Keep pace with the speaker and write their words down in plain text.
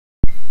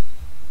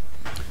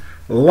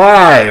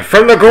Live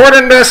from the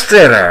Gordon Best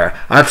Theater,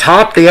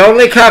 atop the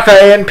only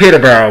cafe in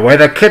Peterborough where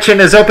the kitchen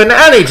is open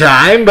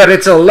anytime, but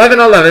it's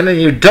 11:11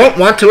 and you don't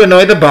want to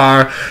annoy the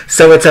bar,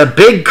 so it's a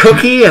big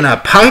cookie and a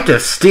pint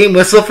of steam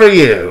whistle for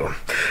you.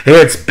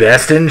 It's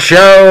Best in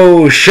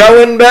Show,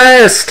 Show and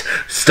Best,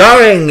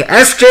 starring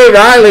S.J.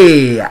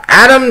 Riley,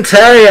 Adam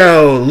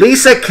Terrio,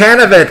 Lisa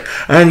Canavet,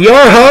 and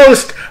your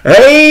host,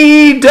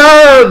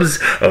 DUBZ.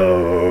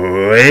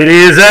 Oh,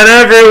 ladies and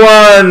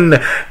everyone,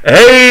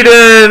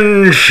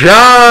 Aiden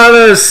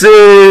Shaughnessy.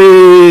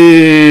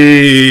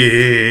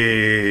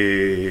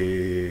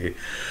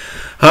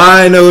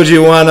 Hi,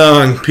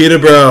 Nojiwanong,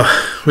 Peterborough.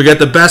 We got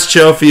the best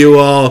show for you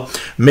all.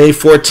 May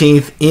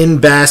 14th in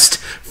Best.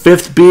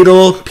 Fifth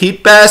Beatle,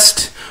 Pete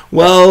Best.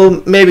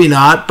 Well, maybe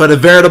not, but a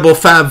veritable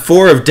Fab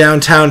Four of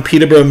downtown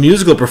Peterborough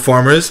musical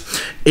performers.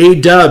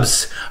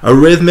 DUBZ, a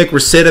rhythmic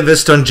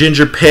recidivist on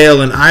Ginger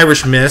Pale and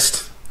Irish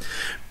Mist.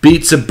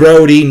 Beats a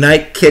Brody,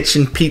 Night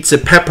Kitchen Pizza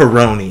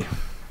Pepperoni.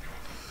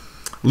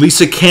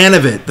 Lisa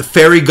Canavet, the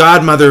fairy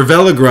godmother of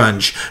Ella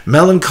Grunge,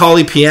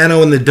 melancholy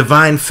piano and the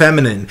divine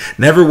feminine.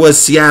 Never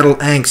was Seattle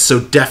angst so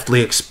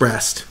deftly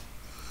expressed.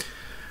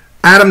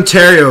 Adam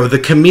Terrio, the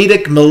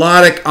comedic,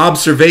 melodic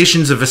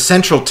observations of a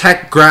Central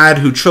Tech grad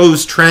who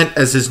chose Trent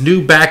as his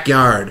new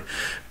backyard.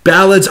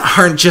 Ballads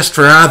aren't just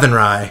for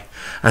Athenry.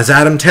 As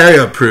Adam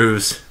Terrio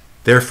proves,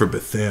 they're for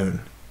Bethune.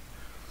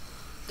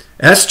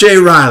 S.J.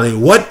 Riley,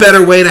 what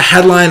better way to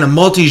headline a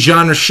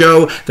multi-genre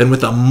show than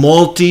with a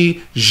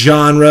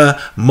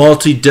multi-genre,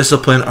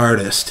 multi-discipline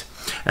artist?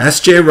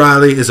 S.J.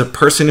 Riley is a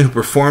person who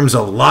performs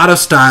a lot of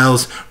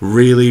styles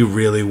really,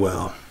 really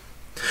well.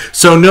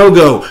 So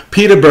no-go,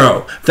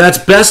 Peterborough. That's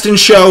Best in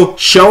Show,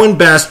 Show and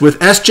Best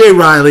with S.J.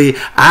 Riley,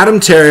 Adam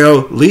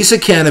Terrio, Lisa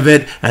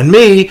Canavet, and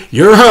me,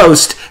 your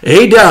host,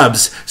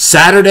 DUBZ,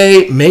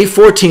 Saturday, May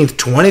 14th,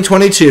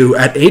 2022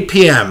 at 8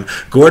 p.m.,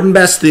 Gordon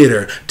Best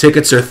Theater.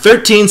 Tickets are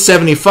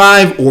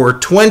 $13.75 or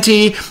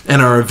 $20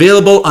 and are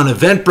available on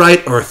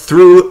Eventbrite or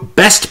through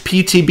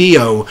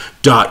bestptbo.com.